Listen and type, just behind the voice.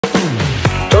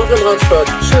Tottenham Hotspur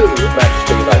 2,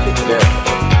 Manchester United 0.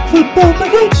 Football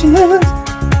predictions.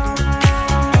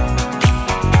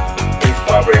 East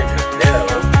Barbados 0,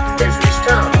 Ipswich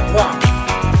Town 1.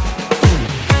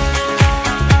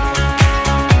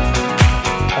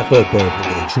 Football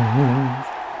predictions.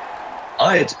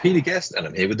 Hi, it's Peter Guest, and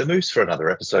I'm here with the Moose for another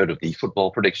episode of the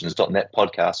footballpredictions.net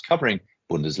podcast covering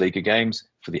Bundesliga games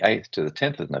for the 8th to the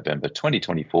 10th of November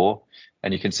 2024.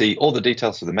 And you can see all the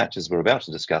details for the matches we're about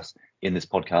to discuss in this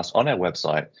podcast on our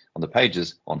website on the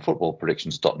pages on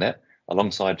footballpredictions.net,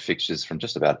 alongside fixtures from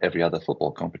just about every other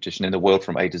football competition in the world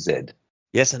from A to Z.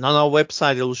 Yes, and on our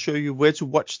website, it will show you where to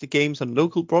watch the games on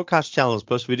local broadcast channels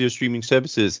plus video streaming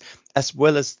services, as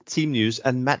well as team news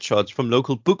and match odds from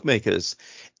local bookmakers.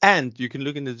 And you can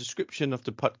look in the description of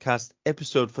the podcast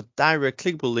episode for direct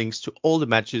clickable links to all the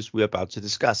matches we're about to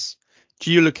discuss.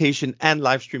 Geolocation and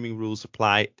live streaming rules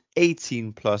apply.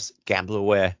 18 plus, gamble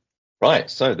aware. Right,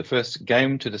 so the first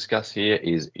game to discuss here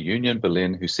is Union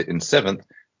Berlin, who sit in 7th,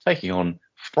 taking on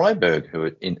Freiburg, who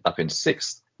are up in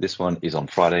 6th. This one is on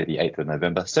Friday, the 8th of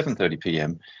November, 7:30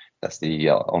 p.m. That's the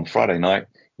on Friday night,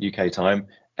 UK time.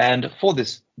 And for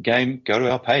this game, go to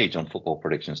our page on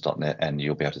footballpredictions.net and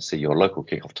you'll be able to see your local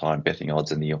kickoff time, betting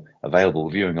odds, and the available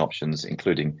viewing options,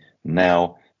 including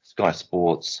Now, Sky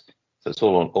Sports. So it's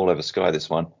all over Sky, this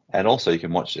one. And also you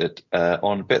can watch it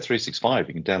on Bet365.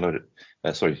 You can download it,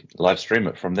 live stream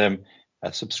it from them,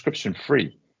 subscription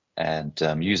free, and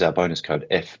use our bonus code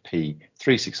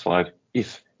FP365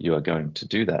 if you are going to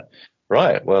do that.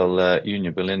 Right. Well,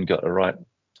 Union Berlin got a right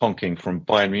tonking from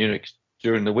Bayern Munich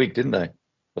during the week, didn't they?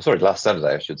 Oh, sorry, last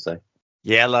Saturday, I should say.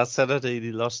 Yeah, last Saturday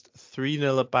they lost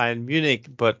 3-0 at Bayern Munich,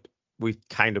 but we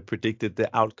kind of predicted the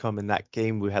outcome in that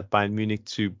game. We had Bayern Munich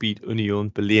to beat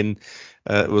Union Berlin.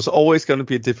 It was always going to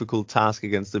be a difficult task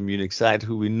against the Munich side,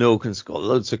 who we know can score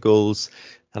loads of goals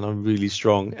and are really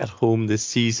strong at home this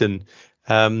season.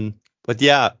 But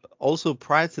yeah, also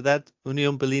prior to that,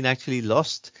 Union Berlin actually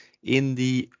lost in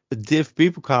the DFB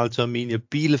Pokal to Arminia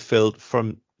Bielefeld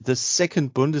from the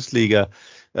second Bundesliga.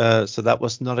 So that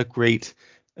was not a great,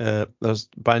 that was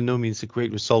by no means a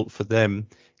great result for them.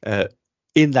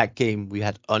 In that game, we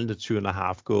had under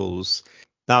 2.5 goals.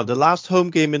 Now, the last home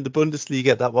game in the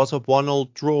Bundesliga, that was a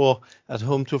 1-1 draw at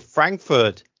home to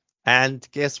Frankfurt. And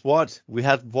guess what? We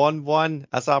had 1-1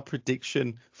 as our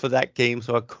prediction for that game.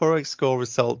 So a correct score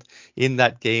result in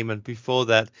that game. And before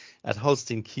that, at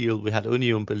Holstein Kiel, we had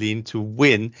Union Berlin to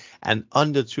win and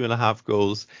under 2.5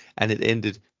 goals. And it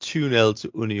ended 2-0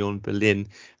 to Union Berlin.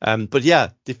 But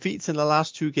yeah, defeats in the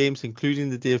last 2 games, including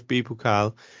the DFB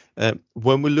Pokal.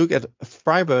 When we look at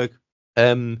Freiburg,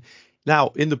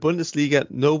 now in the Bundesliga,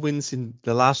 no wins in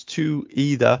the last 2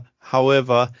 either.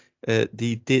 However,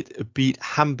 they did beat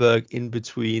Hamburg in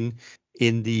between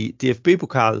in the DFB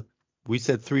Pokal. We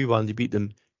said 3-1. They beat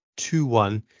them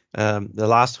 2-1. The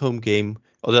last home game,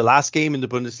 or the last game in the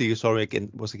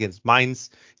Bundesliga, was against Mainz.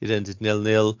 It ended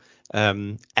 0-0.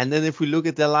 And then if we look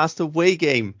at their last away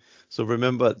game, so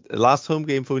remember, the last home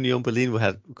game for Union Berlin, we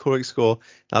had a correct score.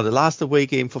 Now, the last away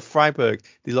game for Freiburg,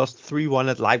 they lost 3-1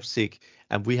 at Leipzig.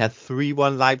 And we had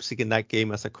 3-1 Leipzig in that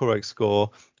game as a correct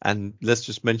score. And let's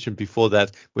just mention before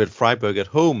that, we had Freiburg at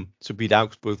home to beat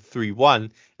Augsburg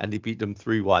 3-1, and they beat them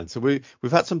 3-1. So we've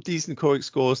had some decent correct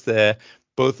scores there,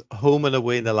 both home and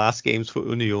away in the last games for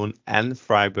Union and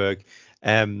Freiburg.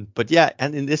 But yeah,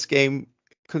 and in this game,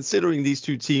 considering these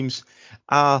two teams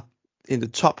are in the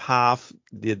top half,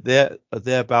 they're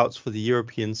thereabouts for the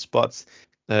European spots,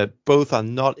 both are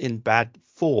not in bad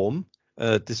form,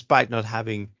 despite not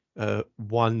having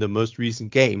won the most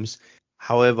recent games.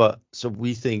 However, so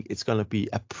we think it's going to be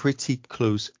a pretty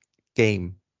close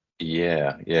game.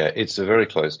 Yeah, it's a very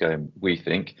close game, we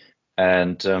think.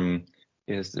 And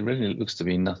yes, there really looks to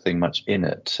be nothing much in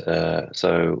it.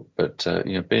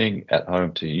 Being at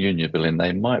home to Union Berlin,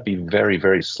 they might be very,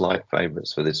 very slight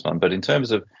favourites for this one. But in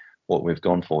terms of what we've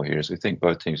gone for here is we think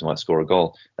both teams might score a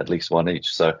goal, at least one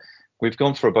each. So we've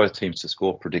gone for both teams to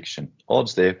score prediction.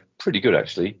 Odds there, pretty good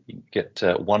actually. You can get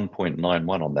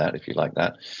 1.91 on that if you like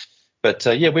that. But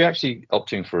we're actually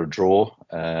opting for a draw,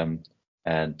 and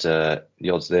the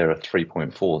odds there are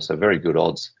 3.4. So very good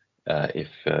odds if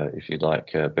you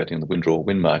like betting on the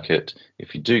win-draw-win market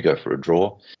if you do go for a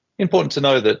draw. Important to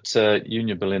know that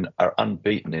Union Berlin are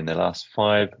unbeaten in their last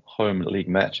 5 home league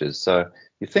matches. So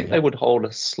you think they would hold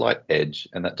a slight edge,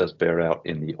 and that does bear out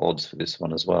in the odds for this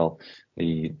one as well.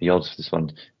 The odds for this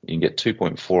one, you can get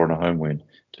 2.4 on a home win,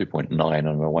 2.9 on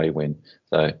an away win.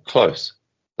 So close.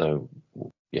 So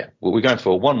yeah, we're going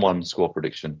for a 1-1 score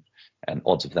prediction, and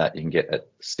odds of that you can get at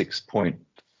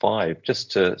 6.5.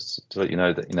 Just to let you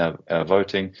know that our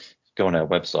voting, go on our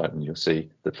website and you'll see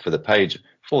that for the page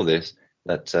for this,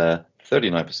 that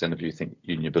 39% of you think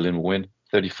Union Berlin will win,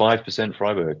 35%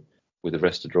 Freiburg, with the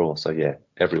rest to draw. So yeah,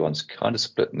 everyone's kind of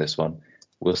split in this one.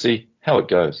 We'll see how it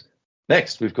goes.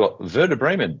 Next, we've got Werder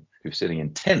Bremen, who's sitting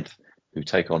in 10th, who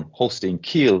take on Holstein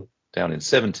Kiel down in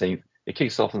 17th. It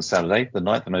kicks off on Saturday, the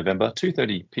 9th of November,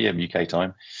 2:30 p.m. UK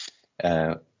time.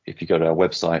 If you go to our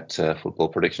website,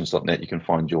 footballpredictions.net, you can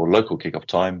find your local kickoff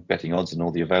time, betting odds, and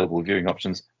all the available viewing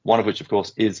options. One of which, of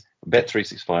course, is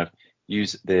Bet365.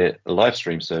 Use their live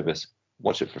stream service,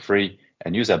 watch it for free,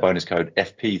 and use our bonus code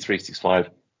FP365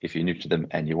 if you're new to them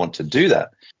and you want to do that.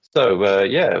 So,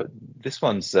 yeah, this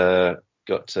one's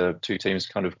got two teams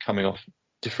kind of coming off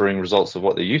differing results of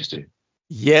what they're used to.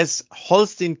 Yes,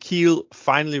 Holstein Kiel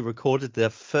finally recorded their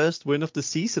first win of the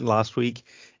season last week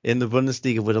in the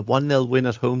Bundesliga with a 1-0 win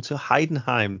at home to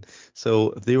Heidenheim.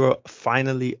 So they were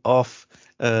finally off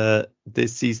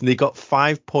this season. They got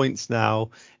 5 points now,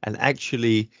 and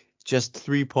actually just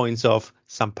 3 points off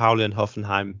St. Pauli and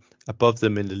Hoffenheim, above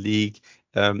them in the league.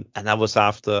 And that was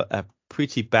after a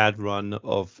pretty bad run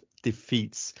of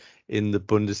defeats in the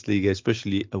Bundesliga,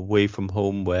 especially away from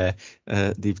home, where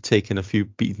they've taken a few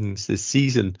beatings this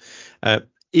season.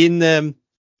 In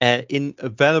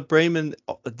Werder Bremen,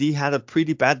 they had a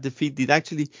pretty bad defeat. They'd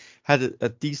actually had a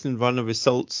decent run of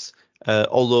results,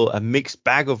 although a mixed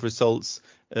bag of results.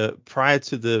 Prior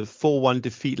to the 4-1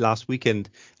 defeat last weekend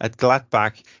at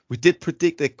Gladbach, we did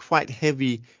predict a quite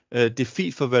heavy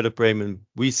defeat for Werder Bremen.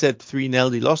 We said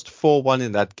 3-0. They lost 4-1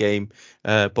 in that game,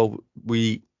 but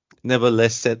we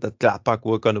nevertheless said that Gladbach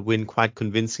were going to win quite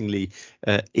convincingly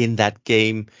in that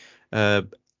game.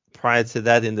 Prior to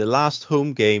that, in the last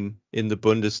home game in the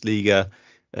Bundesliga,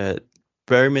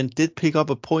 Bremen did pick up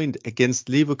a point against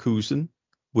Leverkusen,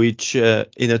 which in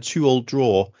a 2-2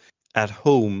 draw at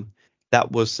home,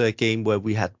 that was a game where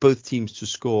we had both teams to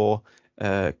score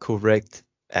correct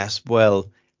as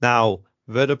well. Now,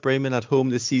 Werder Bremen at home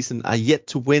this season are yet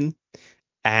to win,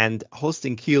 and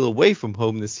Holstein Kiel away from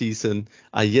home this season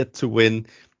are yet to win.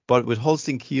 But with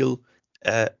Holstein Kiel,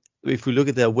 if we look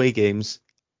at their away games,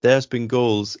 there's been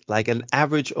goals, like an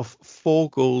average of 4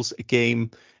 goals a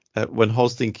game when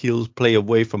Holstein Kiel play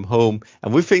away from home.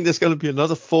 And we think there's going to be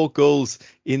another 4 goals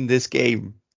in this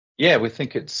game. Yeah, we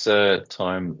think it's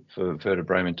time for Werder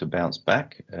Bremen to bounce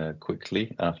back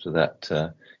quickly after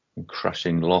that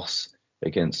crushing loss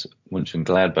against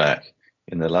Mönchengladbach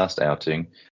in their last outing.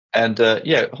 And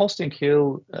yeah, Holstein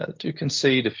Kiel do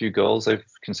concede a few goals. They've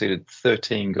conceded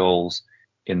 13 goals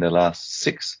in their last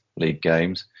 6 league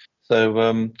games.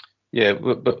 So yeah,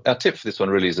 but our tip for this one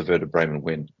really is a Werder Bremen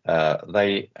win.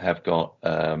 They have got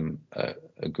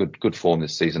a good form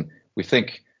this season. We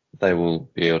think they will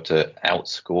be able to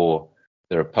outscore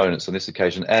their opponents on this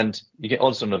occasion. And you get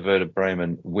odds on a Werder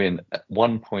Bremen win at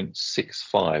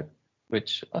 1.65,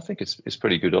 which I think is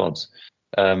pretty good odds.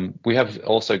 We have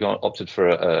also opted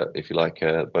for, if you like,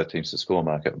 both teams to score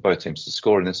market. Both teams to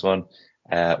score in this one.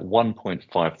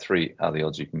 1.53 are the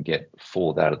odds you can get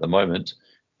for that at the moment.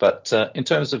 But in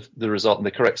terms of the result and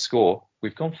the correct score,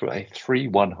 we've gone for a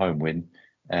 3-1 home win.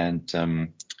 And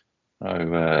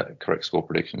correct score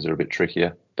predictions are a bit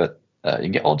trickier. But you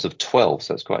can get odds of 12,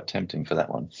 so it's quite tempting for that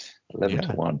one.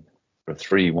 11-1 for a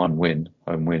 3-1 win,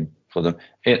 home win for them.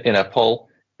 In our poll,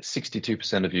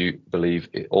 62% of you believe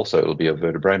it'll be a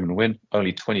Werder Bremen win.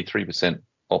 Only 23%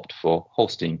 opt for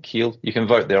Holstein Kiel. You can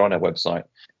vote there on our website.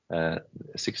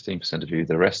 16% of you,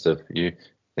 the rest of you,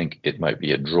 think it might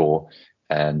be a draw.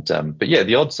 And but yeah,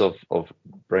 the odds of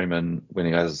Bremen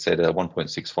winning, as I said,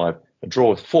 1.65, a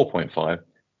draw is 4.5,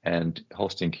 and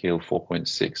Holstein Kiel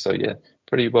 4.6. So yeah,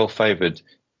 pretty well favoured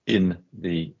in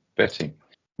the betting.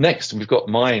 Next, we've got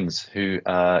Mainz, who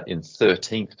are in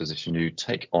 13th position, who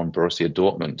take on Borussia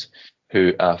Dortmund,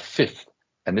 who are 5th.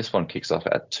 And this one kicks off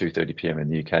at 2:30 p.m. in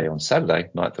the UK on Saturday,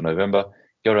 9th of November.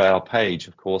 Go to our page,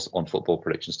 of course, on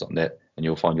footballpredictions.net, and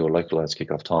you'll find your localized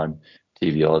kickoff time,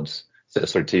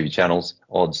 TV channels,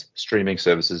 odds, streaming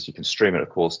services. You can stream it, of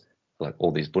course, like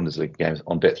all these Bundesliga games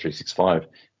on Bet365.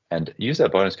 And use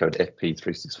that bonus code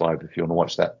FP365 if you want to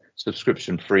watch that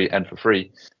subscription free and for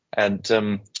free. And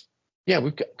yeah,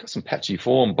 we've got some patchy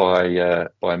form by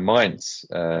Mainz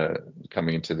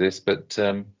coming into this, but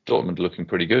Dortmund looking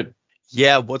pretty good.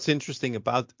 Yeah, what's interesting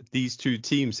about these two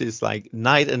teams is like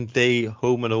night and day,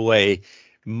 home and away.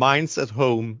 Mainz at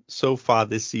home so far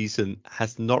this season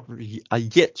has not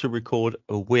yet to record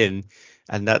a win,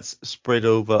 and that's spread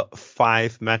over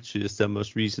 5 matches. Their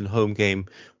most recent home game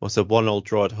was a 1-1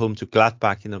 draw at home to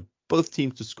Gladbach in a both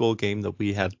teams to score game that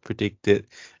we had predicted.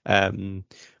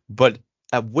 But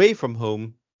away from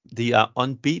home, They are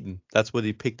unbeaten. That's where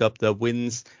they picked up their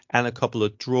wins and a couple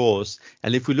of draws.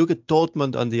 And if we look at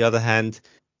Dortmund, on the other hand,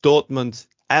 Dortmund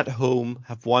at home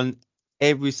have won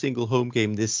every single home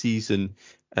game this season,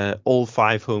 all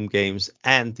 5 home games,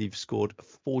 and they've scored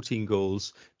 14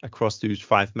 goals across those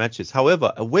 5 matches.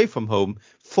 However, away from home,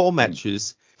 4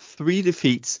 matches, 3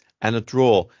 defeats, and a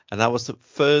draw. And that was the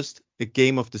first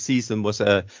game of the season, was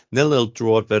a 0-0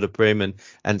 draw at Werder Bremen.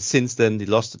 And since then, they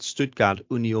lost at Stuttgart,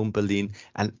 Union Berlin,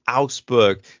 and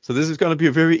Augsburg. So this is going to be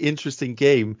a very interesting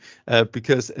game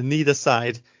because neither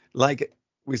side, like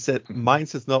we said,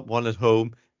 Mainz has not won at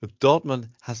home. Dortmund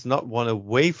has not won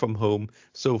away from home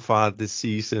so far this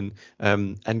season.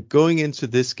 And going into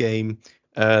this game,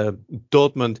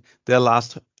 Dortmund, their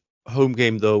last home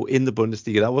game, though, in the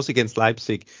Bundesliga, that was against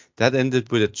Leipzig. That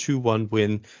ended with a 2-1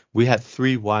 win. We had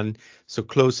 3-1, so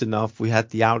close enough. We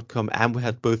had the outcome, and we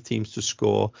had both teams to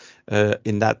score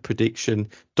in that prediction.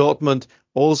 Dortmund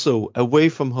also away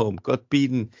from home got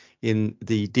beaten in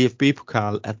the DFB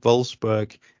Pokal at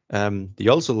Wolfsburg. They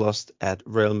also lost at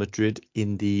Real Madrid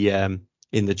in the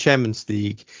Champions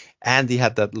League, and they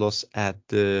had that loss at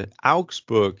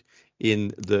Augsburg in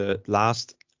the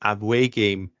last away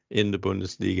game in the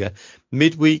Bundesliga.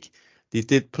 Midweek, they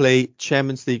did play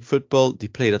Champions League football. They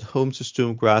played at home to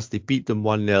Sturm Graz. They beat them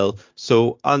 1-0.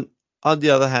 So on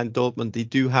the other hand, Dortmund, they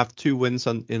do have 2 wins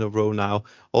in a row now,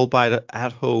 albeit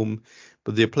at home,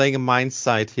 but they're playing a Mainz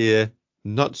side here.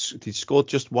 They scored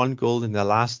just 1 goal in their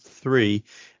last 3.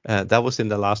 That was in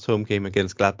the last home game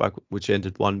against Gladbach, which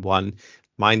ended 1-1.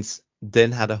 Mainz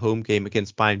then had a home game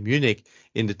against Bayern Munich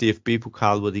in the DFB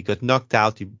Pokal where they got knocked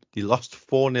out. They lost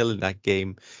 4-0 in that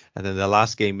game. And then the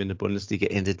last game in the Bundesliga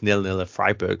ended 0-0 at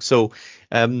Freiburg. So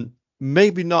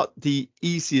maybe not the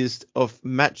easiest of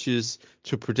matches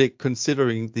to predict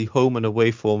considering the home and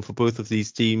away form for both of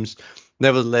these teams.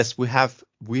 Nevertheless, we have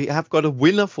got a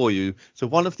winner for you. So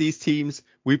one of these teams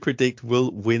we predict will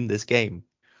win this game.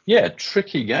 Yeah,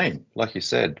 tricky game, like you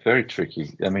said, very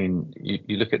tricky. I mean,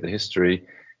 you look at the history,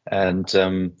 and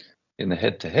in the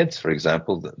head-to-heads, for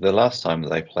example, the last time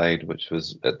they played, which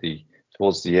was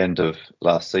towards the end of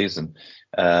last season,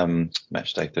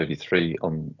 match day 33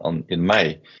 in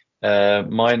May,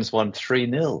 Mainz won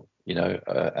 3-0,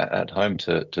 at home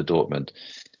to Dortmund.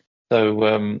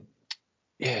 So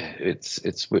yeah,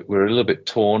 we're a little bit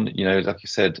torn, like you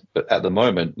said, but at the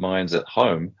moment, Mainz at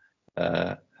home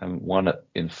haven't won it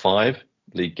in 5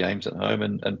 league games at home,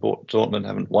 and Dortmund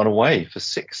haven't won away for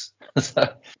 6.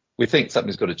 So we think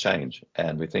something's got to change,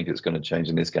 and we think it's going to change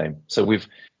in this game. So we've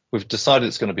decided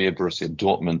it's going to be a Borussia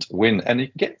Dortmund win, and you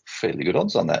can get fairly good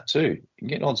odds on that too. You can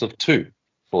get odds of 2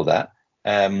 for that.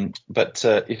 But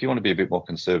if you want to be a bit more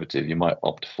conservative, you might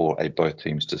opt for a both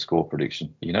teams to score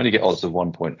prediction. You can only get odds of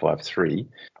 1.53,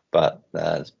 but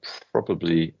that's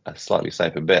probably a slightly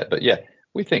safer bet. But yeah,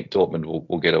 we think Dortmund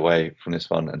will get away from this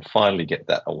one and finally get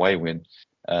that away win,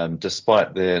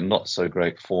 despite their not so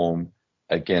great form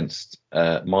against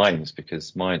Mainz,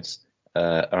 because Mainz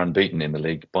are unbeaten in the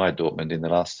league by Dortmund in the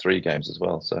last 3 games as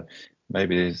well. So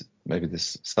maybe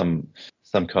there's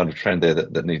some kind of trend there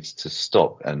that needs to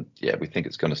stop. And yeah, we think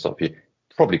it's going to stop here,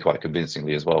 probably quite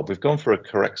convincingly as well. We've gone for a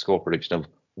correct score prediction of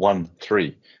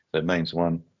 1-3. So Mainz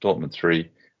 1, Dortmund 3,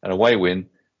 an away win.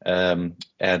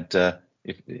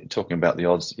 If talking about the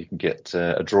odds, you can get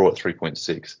a draw at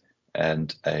 3.6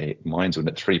 and a Mainz win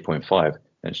at 3.5.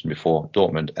 Mentioned before,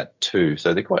 Dortmund at 2.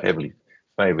 So they're quite heavily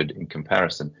favoured in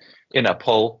comparison. In our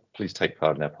poll, please take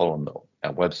part in our poll on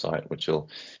our website, which will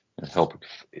help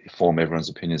form everyone's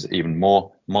opinions even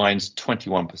more. Mainz,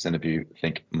 21% of you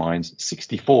think Mainz,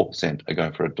 64% are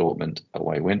going for a Dortmund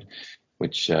away win,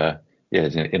 which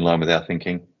is in line with our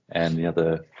thinking. And the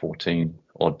other 14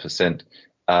 odd percent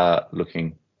are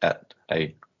looking at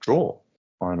a draw.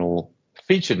 Final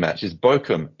featured match is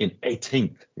Bochum in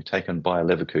 18th, who take on Bayer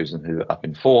Leverkusen, who are up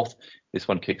in 4th. This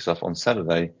one kicks off on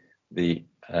Saturday, the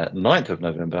 9th of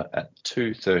November at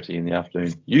 2:30 in the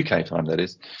afternoon, UK time, that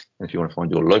is. And if you want to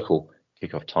find your local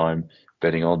kickoff time,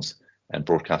 betting odds, and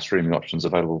broadcast streaming options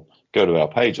available, go to our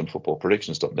page on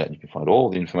footballpredictions.net. You can find all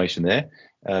the information there.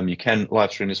 You can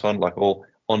live stream this one, like all,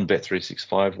 on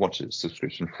Bet365. Watch it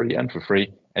subscription free and for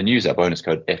free, and use our bonus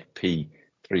code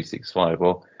FP365.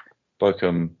 Well,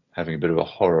 Bochum having a bit of a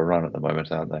horror run at the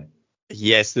moment, aren't they?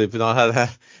 Yes, they've not had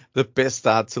the best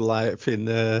start to life in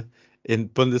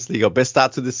Bundesliga, or best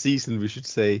start to the season, we should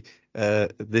say,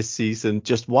 this season.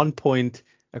 Just 1 point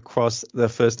across the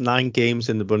first 9 games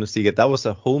in the Bundesliga. That was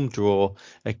a home draw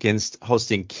against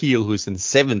Holstein Kiel, who's in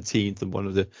 17th and one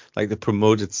of the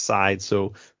promoted side.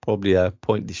 So probably a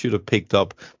point they should have picked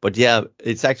up. But yeah,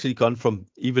 it's actually gone from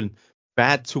even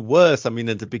bad to worse. I mean,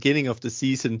 at the beginning of the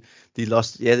season, they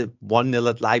lost 1-0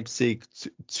 at Leipzig,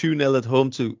 2-0 at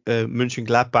home to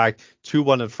Mönchengladbach,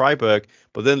 2-1 at Freiburg.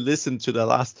 But then listen to the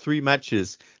last three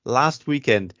matches. Last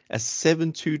weekend, a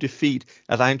 7-2 defeat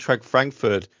at Eintracht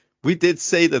Frankfurt. We did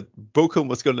say that Bochum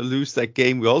was going to lose that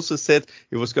game. We also said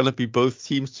it was going to be both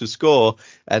teams to score.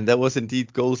 And there was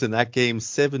indeed goals in that game.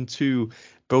 7-2,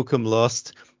 Bochum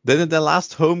lost. Then in the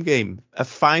last home game, a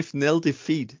 5-0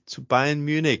 defeat to Bayern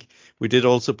Munich. We did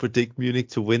also predict Munich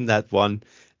to win that one.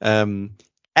 And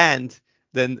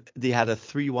then they had a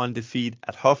 3-1 defeat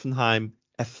at Hoffenheim,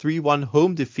 a 3-1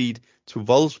 home defeat to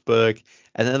Wolfsburg,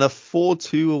 and then a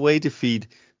 4-2 away defeat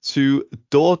to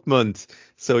Dortmund.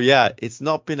 So yeah, it's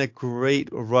not been a great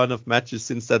run of matches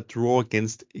since that draw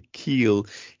against Kiel.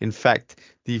 In fact,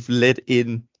 they've let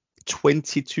in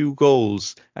 22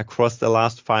 goals across the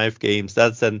last 5 games.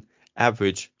 That's an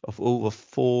average of over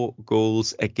 4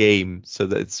 goals a game. So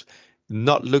that's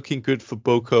not looking good for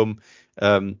Bochum.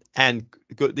 And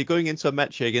they're going into a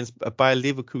match here against a Bayer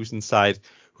Leverkusen side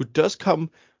who does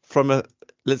come from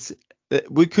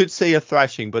we could say a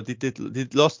thrashing, but they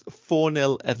lost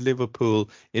 4-0 at Liverpool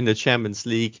in the Champions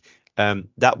League.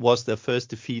 That was their first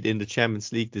defeat in the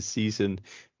Champions League this season,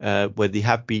 where they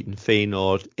have beaten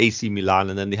Feyenoord, AC Milan,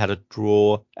 and then they had a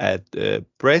draw at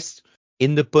Brest.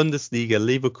 In the Bundesliga,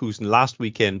 Leverkusen last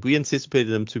weekend, we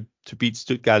anticipated them to beat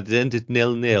Stuttgart. It ended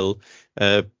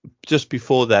 0-0. Just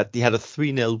before that, they had a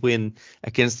 3-0 win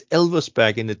against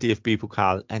Elversberg in the DFB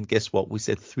Pokal. And guess what? We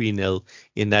said 3-0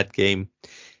 in that game.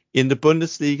 In the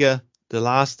Bundesliga, the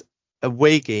last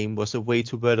away game was away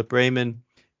to Werder Bremen.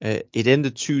 It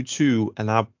ended 2-2, and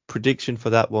our prediction for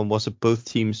that one was both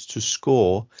teams to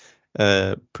score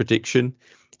prediction.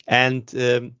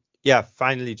 And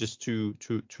finally, just to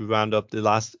round up the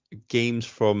last games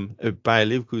from Bayer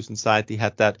Leverkusen side, they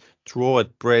had that draw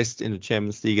at Brest in the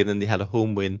Champions League, and then they had a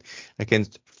home win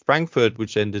against Frankfurt,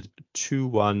 which ended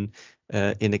 2-1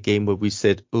 in a game where we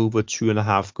said over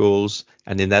 2.5 goals.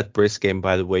 And in that Brest game,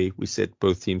 by the way, we said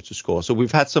both teams to score. So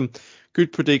we've had some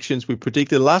good predictions. We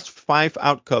predicted the last 5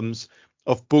 outcomes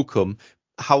of Bochum.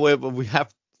 However, we have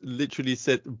literally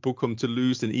set Bochum to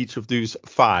lose in each of these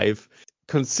 5,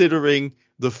 considering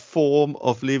the form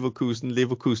of Leverkusen.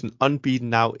 Leverkusen unbeaten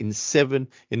now in 7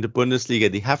 in the Bundesliga.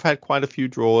 They have had quite a few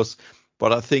draws,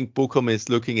 but I think Bochum is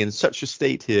looking in such a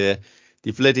state here.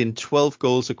 They've let in 12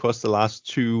 goals across the last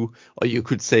 2, or you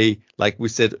could say, like we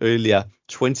said earlier,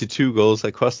 22 goals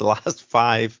across the last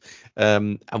 5.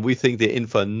 And we think they're in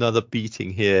for another beating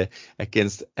here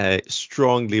against a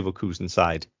strong Leverkusen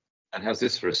side. And how's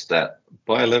this for a stat?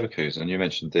 Bayer Leverkusen, you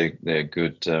mentioned their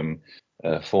good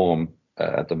form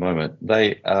at the moment.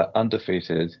 They are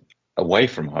undefeated away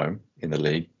from home in the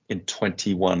league in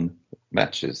 21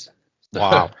 matches.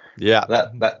 Wow. Yeah.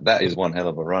 That is one hell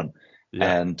of a run.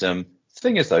 Yeah. And the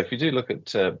thing is, though, if you do look at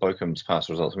Bochum's past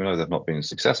results, we know they've not been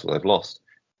successful. They've lost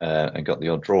and got the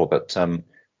odd draw, but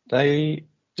they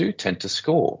do tend to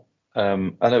score. I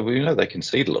know we know they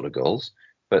concede a lot of goals,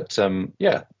 but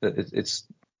it's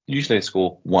usually they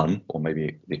score 1 or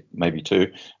maybe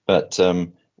 2. But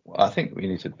I think we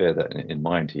need to bear that in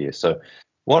mind here. So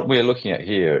what we're looking at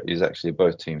here is actually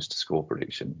both teams to score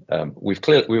prediction. We've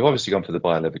obviously gone for the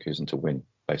Bayer Leverkusen to win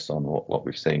based on what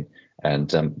we've seen, and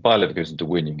Bayer Leverkusen to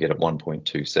win you can get at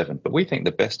 1.27. But we think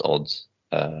the best odds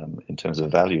in terms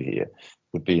of value here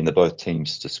would be in the both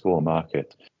teams to score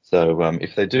market. So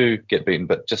if they do get beaten,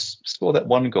 but just score that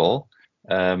 1 goal,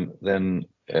 then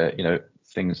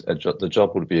the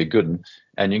job would be a good one,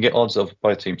 and you get odds of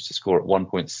both teams to score at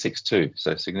 1.62,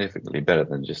 so significantly better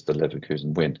than just the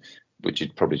Leverkusen win, which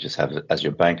you'd probably just have as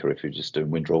your banker if you're just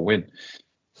doing win, draw, win.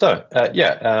 So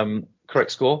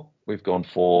correct score. We've gone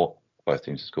for both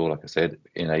teams to score, like I said,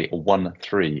 in a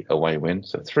 1-3 away win,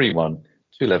 so 3-1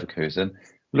 to Leverkusen.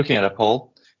 Looking at a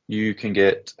poll, you can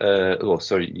get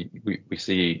we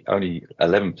see only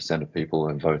 11% of people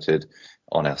have voted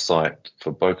on our site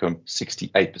for Bochum,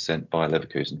 68% by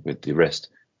Leverkusen, with the rest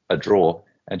a draw.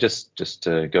 And just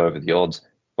to go over the odds,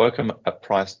 Bochum are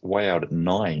priced way out at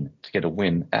 9 to get a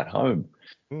win at home.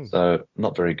 So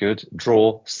not very good.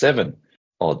 Draw 7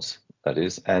 odds, that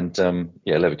is. And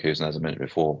Leverkusen, as I mentioned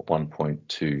before,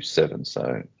 1.27.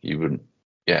 So you wouldn't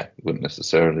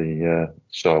necessarily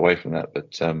shy away from that,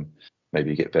 but maybe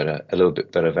you get a little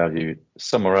bit better value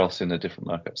somewhere else in a different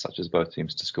market, such as both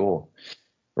teams to score.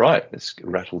 Right, let's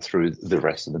rattle through the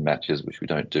rest of the matches, which we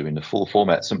don't do in the full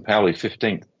format. St. Pauli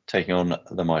 15th, taking on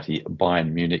the mighty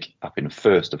Bayern Munich, up in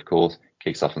first, of course.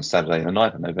 Kicks off on Saturday, the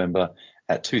 9th of November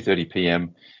at 2:30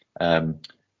 p.m.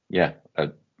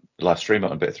 A live stream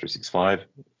it on Bet365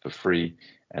 for free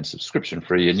and subscription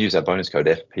free, and use our bonus code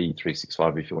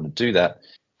FP365 if you want to do that.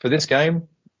 For this game,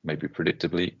 maybe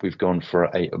predictably, we've gone for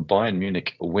a Bayern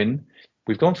Munich win.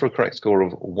 We've gone for a correct score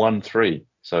of 1-3.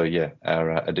 So yeah,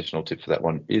 our additional tip for that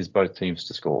one is both teams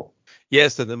to score.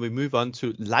 Yes, and then we move on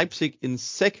to Leipzig in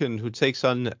second, who takes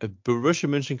on Borussia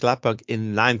Mönchengladbach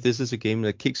in ninth. This is a game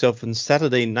that kicks off on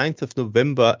Saturday, 9th of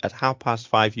November at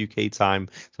 5:30 UK time.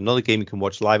 It's another game you can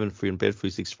watch live and free on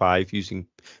Bet365 using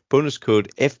bonus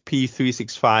code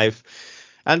FP365.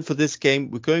 And for this game,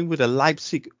 we're going with a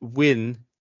Leipzig win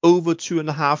over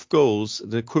 2.5 goals.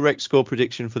 The correct score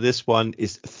prediction for this one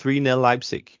is 3-0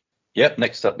 Leipzig. Yep,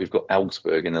 next up we've got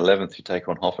Augsburg in 11th, who take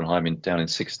on Hoffenheim down in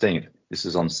 16th. This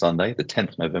is on Sunday, the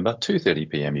 10th of November, 2:30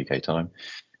 p.m. UK time.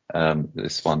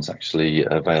 This one's actually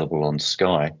available on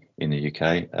Sky in the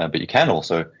UK, but you can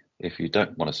also, if you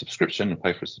don't want a subscription and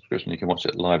pay for a subscription, you can watch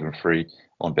it live and free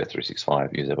on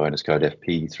Bet365. Use our bonus code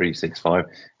FP365,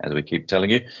 as we keep telling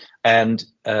you. And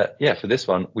for this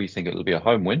one, we think it'll be a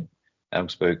home win.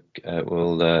 Augsburg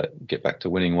will get back to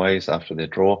winning ways after their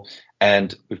draw.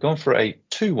 And we've gone for a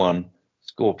 2-1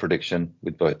 score prediction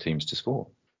with both teams to score.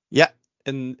 Yeah.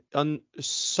 And on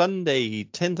Sunday,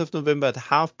 10th of November at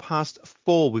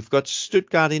 4:30, we've got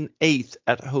Stuttgart in 8th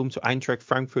at home to Eintracht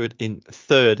Frankfurt in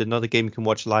 3rd. Another game you can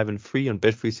watch live and free on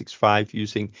Bet365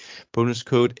 using bonus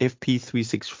code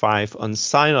FP365 on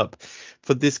sign up.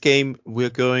 For this game, we're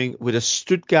going with a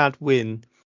Stuttgart win,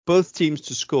 both teams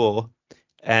to score,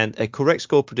 and a correct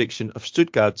score prediction of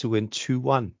Stuttgart to win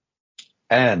 2-1.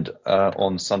 And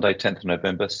on Sunday, 10th of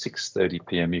November, 6:30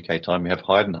 p.m. UK time, we have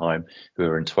Heidenheim, who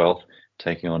are in 12th,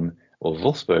 taking on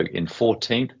Wolfsburg in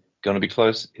 14th. Going to be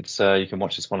close. It's you can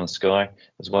watch this one on Sky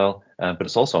as well, but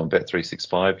it's also on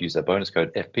Bet365. Use that bonus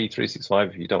code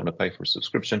FP365 if you don't want to pay for a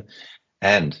subscription.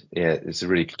 And yeah, it's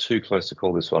really too close to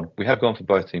call this one. We have gone for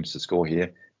both teams to score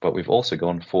here, but we've also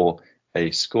gone for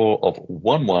a score of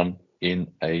 1-1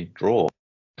 in a draw.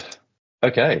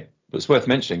 Okay, but it's worth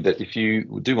mentioning that if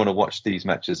you do want to watch these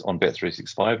matches on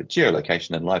Bet365,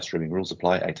 geolocation and live streaming rules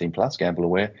apply. 18+,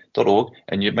 gambleaware.org,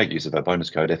 and you make use of our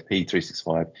bonus code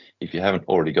FP365 if you haven't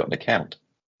already got an account.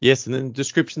 Yes, and in the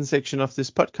description section of this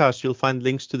podcast, you'll find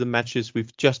links to the matches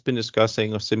we've just been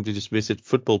discussing, or simply just visit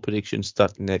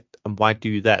footballpredictions.net. And why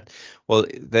do that? Well,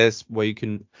 there's where you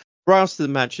can browse the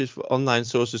matches for online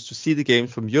sources to see the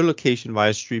games from your location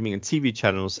via streaming and TV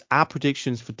channels, our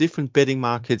predictions for different betting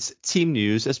markets, team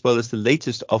news, as well as the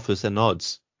latest offers and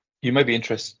odds. You may be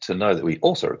interested to know that we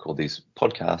also record these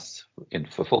podcasts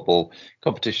for football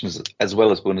competitions as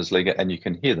well as Bundesliga, and you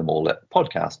can hear them all at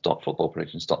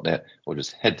podcast.footballpredictions.net, or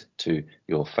just head to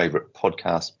your favorite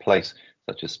podcast place,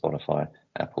 such as Spotify,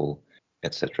 Apple,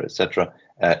 etc., etc.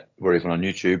 We're even on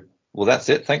YouTube. Well, that's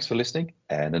it. Thanks for listening.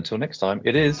 And until next time,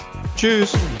 it is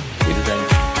Cheers. Wiedersehen.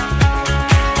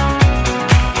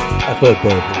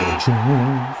 Football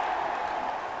predictions.